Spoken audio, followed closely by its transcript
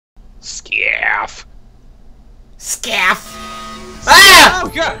Scaff. Scaff. Ah! Oh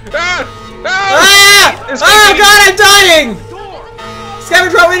god! Ah! Ah! Oh god, I'm dying!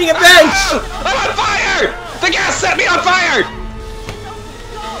 Scavenger drop eating a bench! I'm on fire! The gas set me on fire!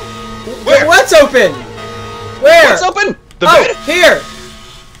 Wait, what's open? Where? What's open? The oh, bed? here!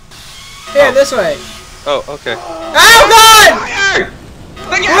 Here, this way. Oh, okay. Oh god! Fire!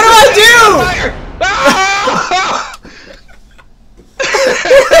 The gas What do I do? Fire! Ah!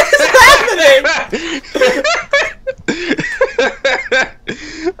 What is happening?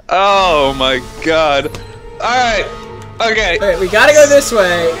 Oh my god. Alright. Okay. Wait, we gotta go this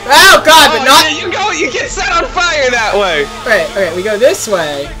way. Oh god, but not. Yeah, you get set on fire that way. Right, okay, we go this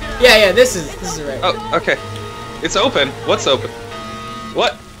way. Yeah, this is right. Oh, okay. It's open. What's open?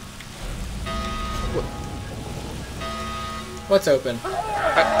 What? What's open?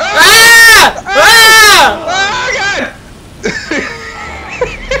 Ah! Ah! Oh god!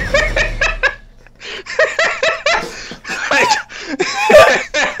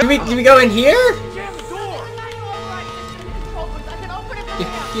 Did we go in here?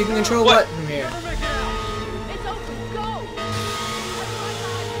 You can control what from here?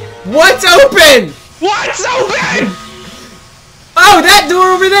 What's open? What's open? Oh, that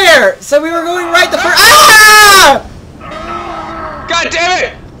door over there! So we were going right the first. Ah! God damn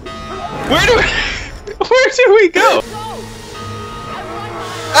it! Where do we go?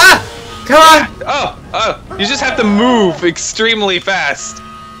 Ah! Come on! Oh, you just have to move extremely fast.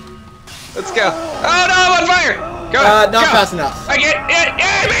 Let's go. Oh no, I'm on fire! Go, not go. fast enough. I get it! Yeah,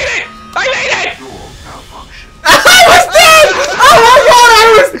 I made it! I made it! I was dead! Oh my god, I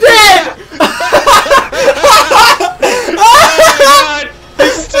was dead! Oh my god!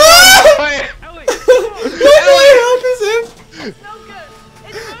 He's still on fire!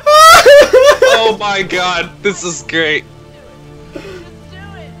 Oh my god, this is great.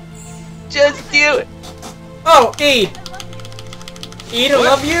 Just do it. Oh, E. E to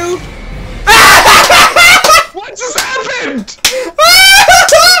love you? What just happened?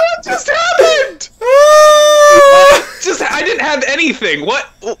 What just happened? I didn't have anything. What?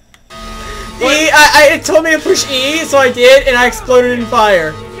 E, it told me to push E, so I did, and I exploded in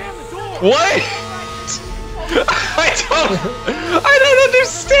fire. What? I don't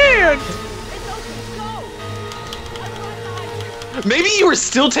understand. Maybe you were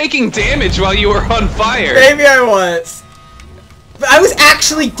still taking damage while you were on fire. Maybe I was. But I was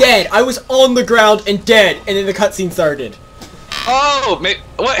actually dead. I was on the ground and dead, and then the cutscene started. Oh,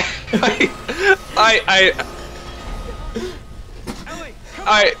 what?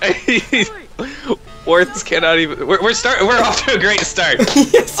 Words cannot even. We're off to a great start.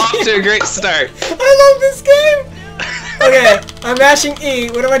 Yes, off to a great start. I love this game. Okay, I'm mashing E.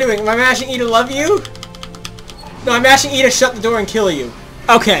 What am I doing? Am I mashing E to love you? No, I'm mashing E to shut the door and kill you.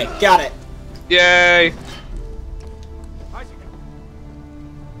 Okay, got it. Yay.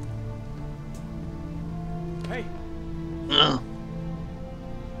 Hey.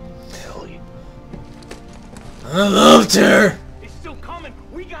 I loved her. It's still coming.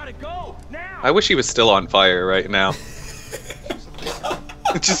 We gotta go now. I wish he was still on fire right now.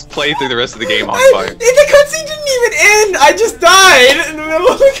 Just play through the rest of the game on fire. The cutscene didn't even end. I just died in the middle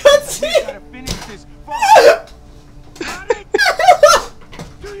of the cutscene. Gotta finish this.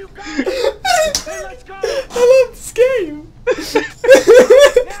 Do you guys? Hey, let's go. I love this game.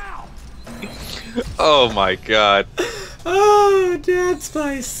 Now. Oh my god. Oh, Dad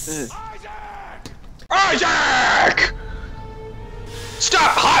Spice. Isaac!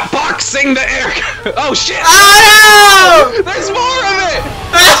 Stop hotboxing the air! Oh shit! Oh no! There's more of it!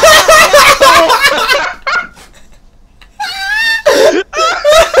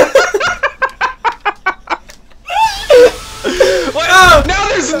 What? Oh! Now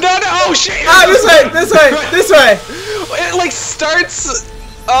there's none. Oh shit! Ah, this way! This way! This way! It like starts.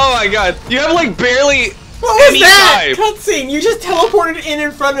 Oh my god! You have like barely. What was any that time. cutscene? You just teleported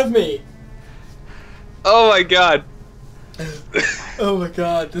in front of me. Oh my god! Oh my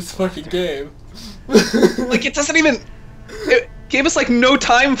god! This fucking game. Like it doesn't even. It gave us like no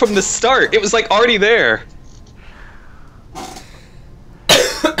time from the start. It was like already there.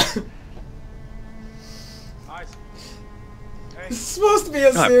 This is supposed to be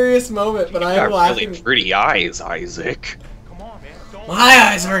a serious moment, but I am laughing. Really pretty eyes, Isaac. Come on, man. Don't My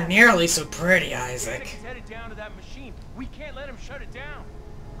eyes aren't nearly so pretty, Isaac. He's headed down to that machine. We can't let him shut it down.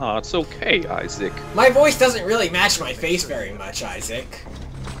 Oh, it's okay, Isaac. My voice doesn't really match my face very much, Isaac.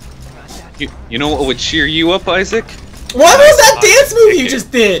 You know what would cheer you up, Isaac? What was that dance move you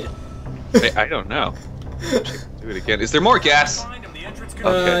just did? I don't know. Do it again. Is there more gas? Find him. The entrance.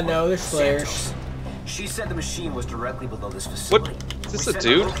 Okay. No, there's flares. She said the machine was directly below this facility. What? this a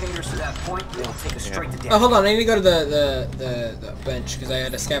dude? Oh, hold on. I need to go to the bench because I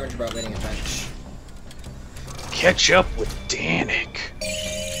had a scavenger bot waiting at bench. Catch up with Danik.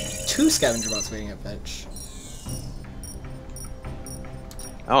 2 scavenger bots waiting at bench.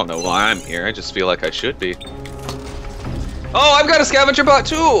 I don't know why I'm here. I just feel like I should be. Oh, I've got a scavenger bot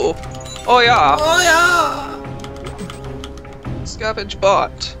too. Oh yeah. Oh yeah. Scavenge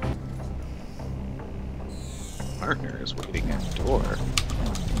bot. Partner is waiting at the door.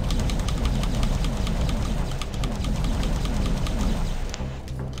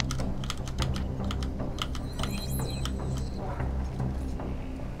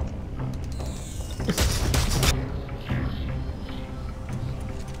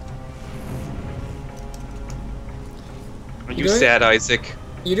 Are you sad, Isaac?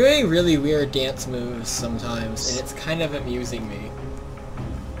 You're doing really weird dance moves sometimes, and it's kind of amusing me.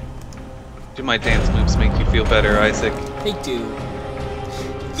 Do my dance moves make you feel better, Isaac? They do.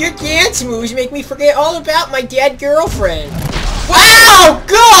 Your dance moves make me forget all about my dead girlfriend. Wow,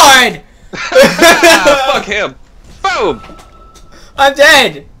 God! Fuck him! Boom! I'm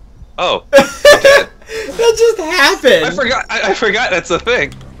dead. Oh. That just happened. I forgot that's a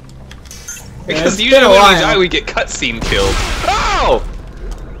thing. Because Yeah, usually when we die, we get cutscene killed. Oh!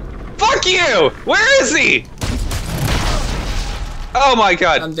 Fuck you! Where is he? Oh my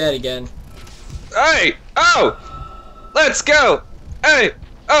god. I'm dead again. Hey! Oh! Let's go! Hey!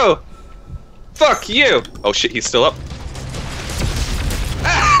 Oh! Fuck you! Oh shit, he's still up.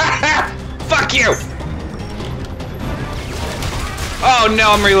 Fuck you! Oh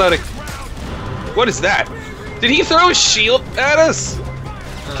no, I'm reloading. What is that? Did he throw a shield at us?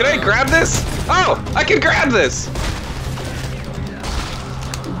 Can I grab this? Oh! I can grab this!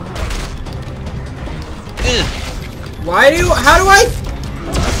 How do I?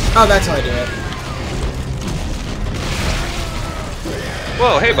 Oh, that's how I do it.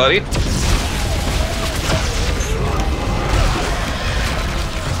 Whoa, hey buddy.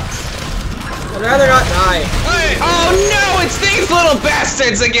 I'd rather not die. Hey, oh no, it's these little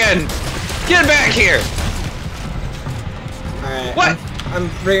bastards again! Get back here! Alright. What? I'm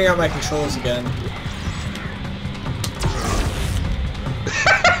bringing out my controls again.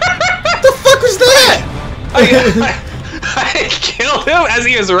 What the fuck was that? I killed him as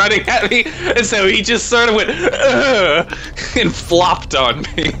he was running at me, and so he just sort of went and flopped on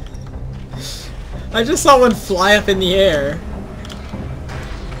me. I just saw one fly up in the air.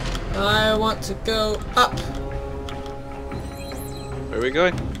 I want to go up. Where are we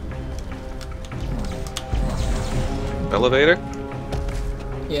going? Elevator?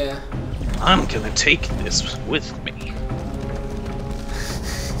 Yeah. I'm gonna take this with me.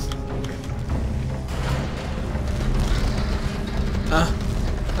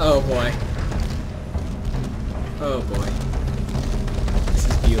 Oh boy. Oh boy. This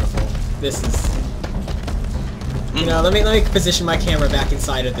is beautiful. This is... You know, let me position my camera back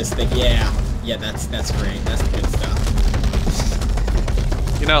inside of this thing. Yeah. Yeah, that's great. That's the good stuff.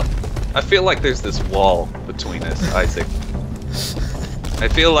 You know, I feel like there's this wall between us, Isaac. I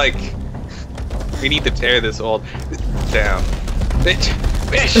feel like we need to tear this wall down. Bitch!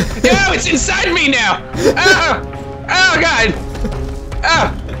 Bitch! No, it's inside me now! Oh! Oh god!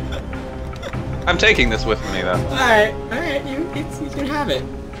 Oh! I'm taking this with me though. Alright, you can have it.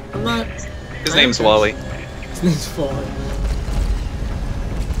 I'm not... His name's Wally. His name's Wally.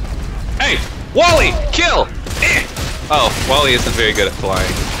 Hey! Wally! Kill! Eh! Oh, Wally isn't very good at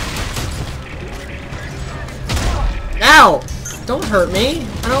flying. Ow! Don't hurt me.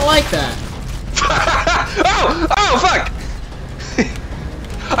 I don't like that. Oh! Oh, fuck!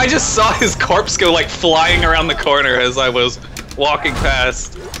 I just saw his corpse go like flying around the corner as I was walking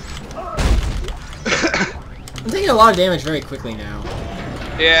past. I'm taking a lot of damage very quickly now.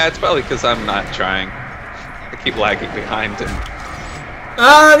 Yeah, it's probably because I'm not trying. I keep lagging behind him.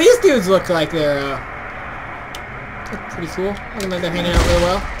 These dudes look like they're, pretty cool. Look like they're hanging out really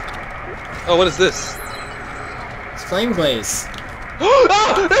well. Oh, what is this? It's flame glaze. Oh!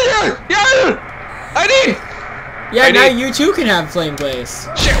 Yeah! I need! Yeah, I now need- you too can have flame glaze.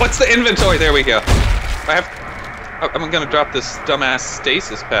 Shit, what's the inventory? There we go. I have... Oh, I'm gonna drop this dumbass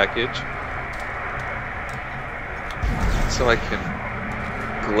stasis package. So I can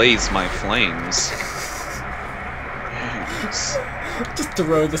glaze my flames. Yes. Just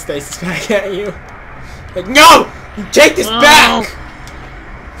throw the stasis pack at you. Like, no! You take this back!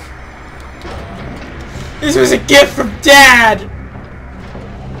 This was a gift from Dad!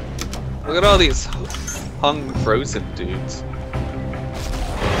 Look at all these hung frozen dudes.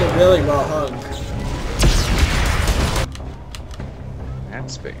 They're really well hung.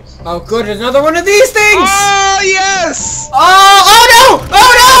 that space. Oh, good. Another one of these things! Oh, yes! Oh no!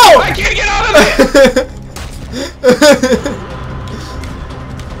 Oh no! I can't get out of it!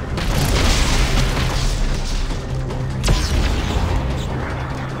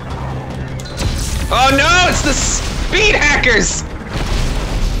 Oh no, it's the speed hackers!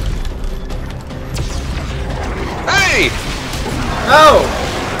 Hey! Oh!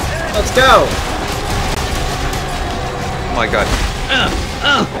 Let's go! Oh my god.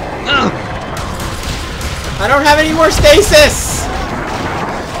 I don't have any more stasis!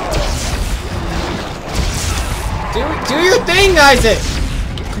 Do your thing, Isaac!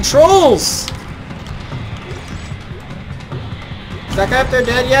 Controls! Is that guy up there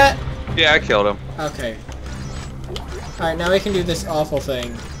dead yet? Yeah, I killed him. Okay. Alright, now we can do this awful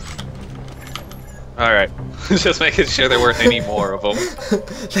thing. Alright. Just making sure there weren't any more of them.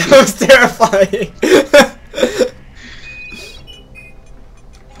 That was terrifying.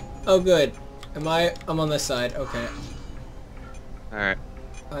 Oh, good. I'm on this side. Okay. Alright.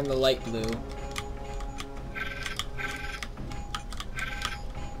 I'm the light blue.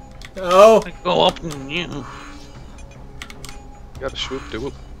 Oh! I go up and you. Gotta swoop to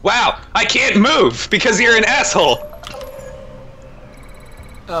whoop. Wow! I can't move because you're an asshole!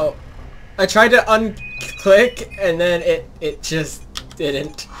 Oh. I tried to unclick and then it just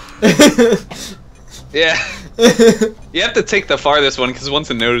didn't. Yeah. You have to take the farthest one because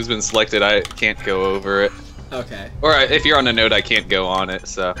once a node has been selected, I can't go over it. Okay. Or if you're on a node, I can't go on it,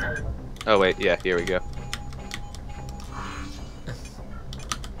 so. Oh wait, yeah, here we go.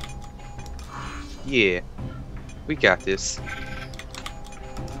 Yeah. We got this.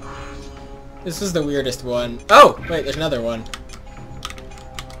 This was the weirdest one. Oh! Wait, there's another one.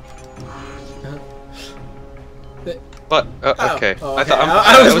 What? Oh, okay. Oh, I okay. thought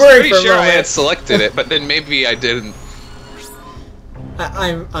I was I was worried pretty for a sure I moment. had selected it, but then maybe I didn't.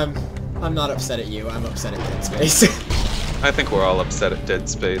 I'm not upset at you. I'm upset at Dead Space. I think we're all upset at Dead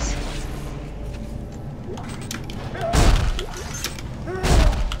Space.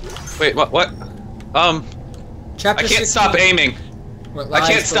 Wait, what? Chapter I can't 16. stop aiming. What I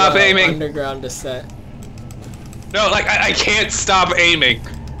can't lies stop below aiming. Underground descent. No, like, I can't stop aiming.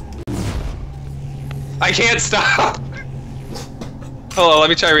 I can't stop. Hold on, let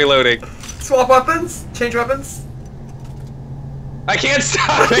me try reloading. Swap weapons? Change weapons? I can't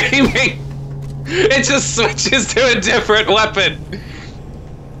stop aiming. It just switches to a different weapon.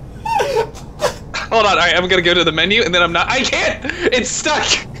 Hold on, alright, I'm gonna go to the menu and then I'm not. I can't! It's stuck!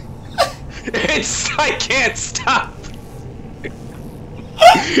 I can't stop!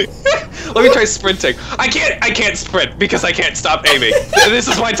 Let me try sprinting. I can't sprint because I can't stop aiming. This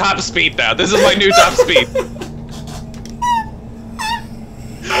is my top speed now. This is my new top speed.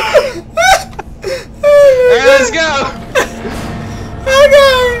 Alright, let's go!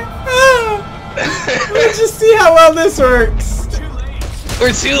 Okay! Let's just see how well this works.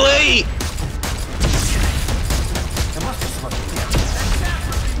 We're too late!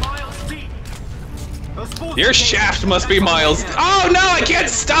 Your shaft must be miles. Oh no, I can't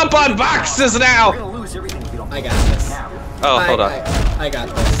stomp on boxes now! I got this. Oh, hold on. I got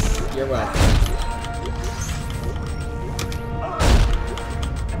this. You're welcome.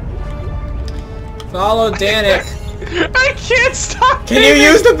 Follow Danik. I can't stop. Can you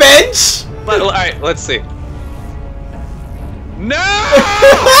use the bench? Alright, let's see. No!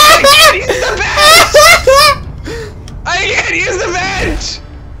 I can't use the bench! I can't use the bench!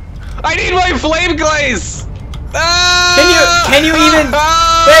 I need my flame glaze! Ah! Can you even...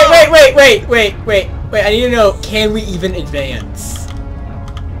 Wait, I need to know, can we even advance?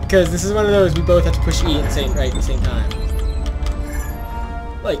 Because this is one of those we both have to push E at the same time.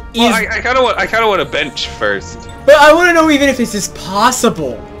 Like, Well, I kind of want a bench first. But I want to know even if this is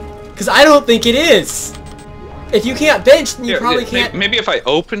possible. Because I don't think it is. If you can't bench, then you probably can't... Maybe if I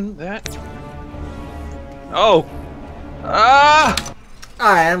open that? Oh. Ah!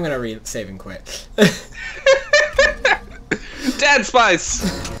 Alright, I'm gonna save and quit. Dad Spice!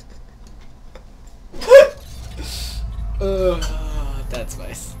 That's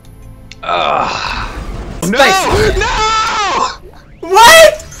nice. No! Spice. No!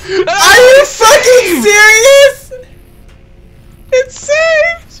 What? Are you fucking serious? It's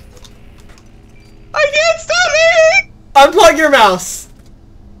saved! I can't stop eating! Unplug your mouse.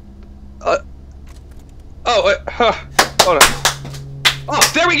 Hold on.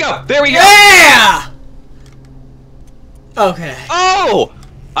 Oh, there we go! There we go! Yeah! Okay. Oh!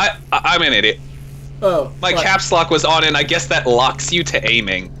 I'm an idiot. Oh. My what? caps lock was on and I guess that locks you to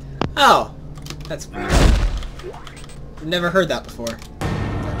aiming. Oh. That's weird. I've never heard that before.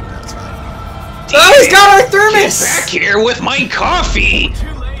 That's fine. Oh, he's got our Get thermos! back here with my coffee! Too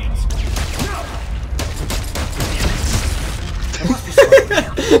late.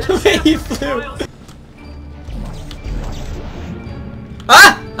 The way he flew.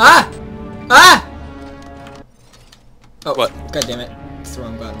 Ah! Ah! Ah! Oh, What? God damn it. It's the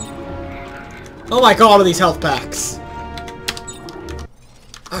wrong button. Oh my god, all of these health packs.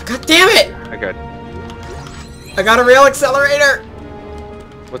 Oh, god damn it! I got. I got a rail accelerator!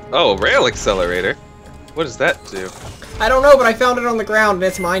 What? Oh, rail accelerator. What does that do? I don't know, but I found it on the ground and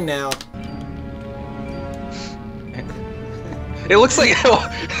it's mine now. It looks like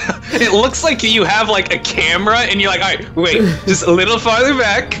it looks like you have like a camera and you're like, all right, wait, just a little farther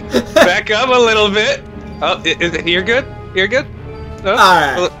back up a little bit. Oh, you're good. You're good. No? All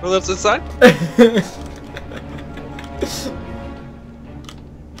right. A little to the side.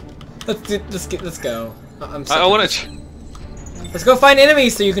 Let's go. I want to. Let's go find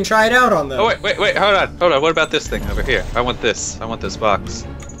enemies so you can try it out on them. Oh wait, hold on. What about this thing over here? I want this box.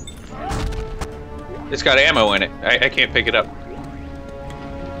 It's got ammo in it. I can't pick it up.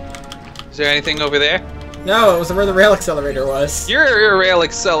 Is there anything over there? No, it was where the rail accelerator was. Your rail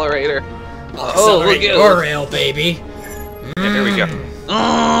accelerator. Oh, look at your rail, baby. Yeah, here we go.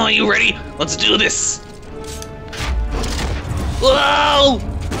 Oh, you ready? Let's do this. Whoa!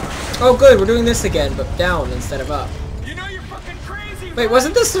 Oh, good. We're doing this again, but down instead of up. You know you're fucking crazy. Wait,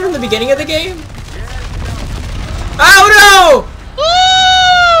 wasn't this from the beginning of the game? Oh no!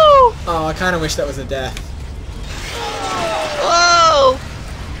 Woo! Oh, I kind of wish that was a death. Whoa!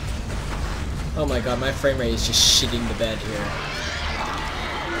 Oh my god, my frame rate is just shitting the bed here.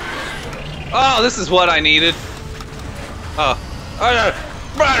 Oh, this is what I needed. Oh.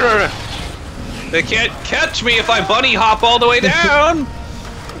 They can't catch me if I bunny hop all the way down.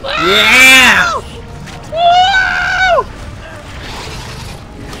 Yeah! Woo!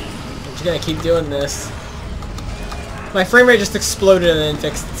 I'm just gonna keep doing this. My frame rate just exploded and then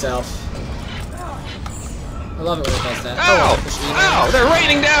fixed itself. I love it when it does that. Ow! Oh, Ow! They're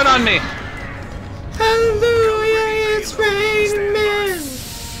raining down on me. Hallelujah, it's raining men.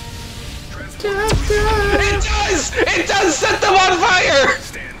 It does set them on fire.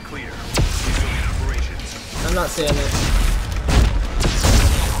 Stand clear. Resuming operations. I'm not saying it.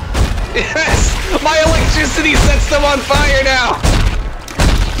 Yes! My electricity sets them on fire now!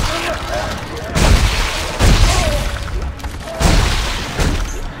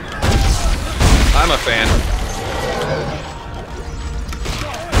 I'm a fan.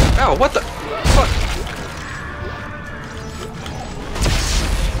 Ow, what the fuck?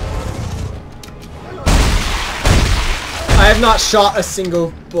 I have not shot a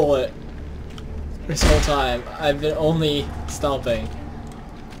single bullet this whole time. I've been only stomping.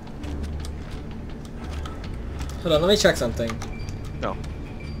 Hold on, let me check something. No.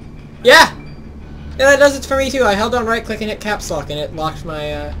 Yeah! Yeah, that does it for me too. I held down right click and hit caps lock and it locked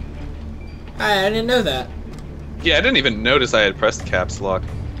my, I didn't know that. Yeah, I didn't even notice I had pressed caps lock.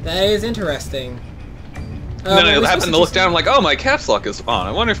 That is interesting. And then I happened to look down, I'm like, oh, my caps lock is on.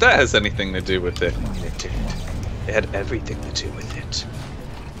 I wonder if that has anything to do with it. It did. It had everything to do with it.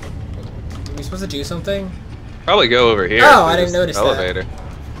 Are we supposed to do something? Probably go over here. Oh, I didn't notice that. Elevator.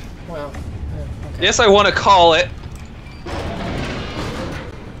 Wow. Yeah, okay. Yes, I want to call it.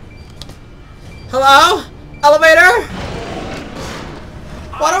 Hello? Elevator?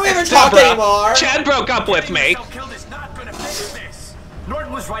 Why don't we even talk Deborah. anymore? Chad broke up with me. Self-killed is not gonna fix this.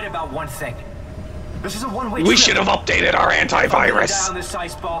 Norton was right about one thing. This is a one-way We trip. should have updated our If I go antivirus. down this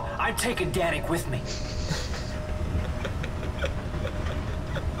ice ball, I'm taking Danik with me.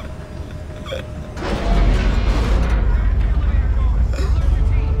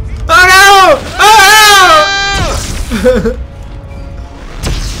 Oh no! Oh no!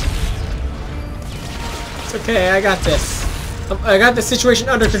 It's okay, I got this. I got the situation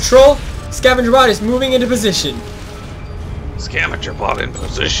under control. Scavenger bot is moving into position. Scavenger bot in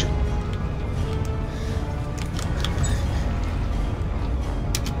position.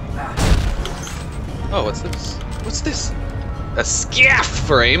 Oh, what's this? What's this? A scaff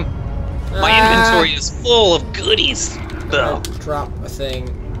frame? My inventory is full of goodies. Ugh. Drop a thing.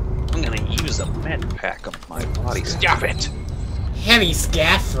 I'm gonna use a med pack on my body. Stop it! Heavy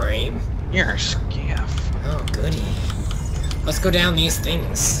scaff frame. You're a scaff. Oh, goody. Let's go down these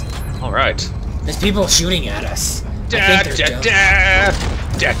things. Alright. There's people shooting at us. Da I think da they're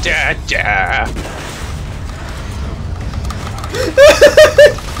da da da da.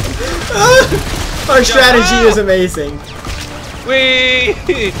 Our strategy is amazing. Wee!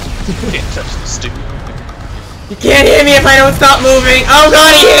 Can't touch the stupid. You can't hit me if I don't stop moving. Oh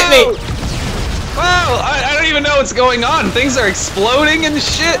god, he hit me! Wow! I don't even know what's going on. Things are exploding and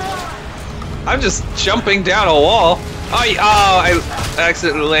shit. I'm just jumping down a wall. I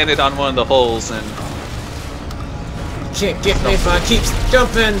accidentally landed on one of the holes and... Can't get me if I keep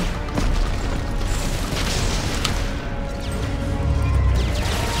jumping.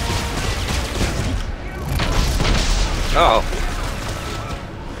 Oh.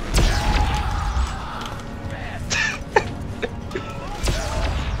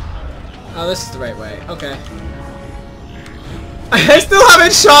 Oh, this is the right way. Okay. I still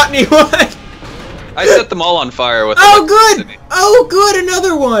haven't shot anyone! I set them all on fire with Oh, good! electricity. Oh, good!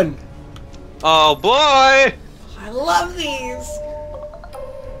 Another one! Oh, boy! I love these!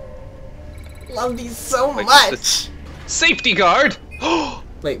 Love these so Wait, much! Safety guard!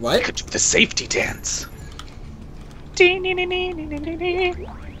 Wait, I what? could do the safety dance. Oh no,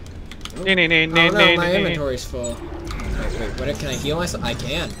 my inventory's full. Wait, what? Can I heal myself? I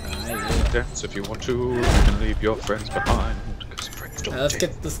can. Dance if you want to. You can leave your friends behind. 'Cause friends don't Let's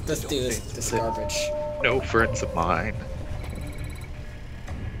dance. get this. Let's do this garbage. No friends of mine.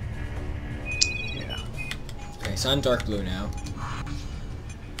 Yeah. Okay, so I'm dark blue now.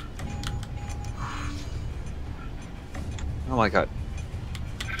 Oh my god.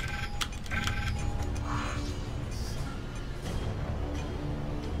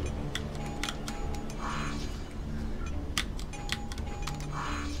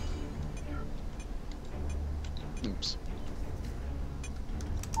 Oops.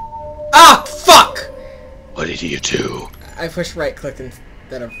 Ah, fuck! What did you do? I pushed right click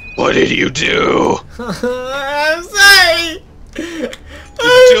instead of. What did you do? I'm sorry! You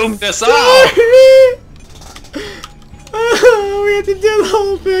doomed us all! We have to do the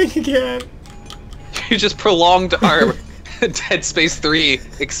whole thing again. You just prolonged our Dead Space 3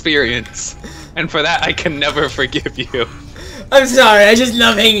 experience. And for that, I can never forgive you. I'm sorry, I just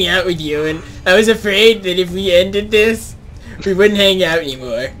love hanging out with you, and I was afraid that if we ended this, we wouldn't hang out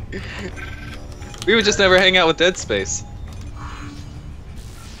anymore. We would just never hang out with Dead Space.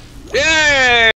 Yay!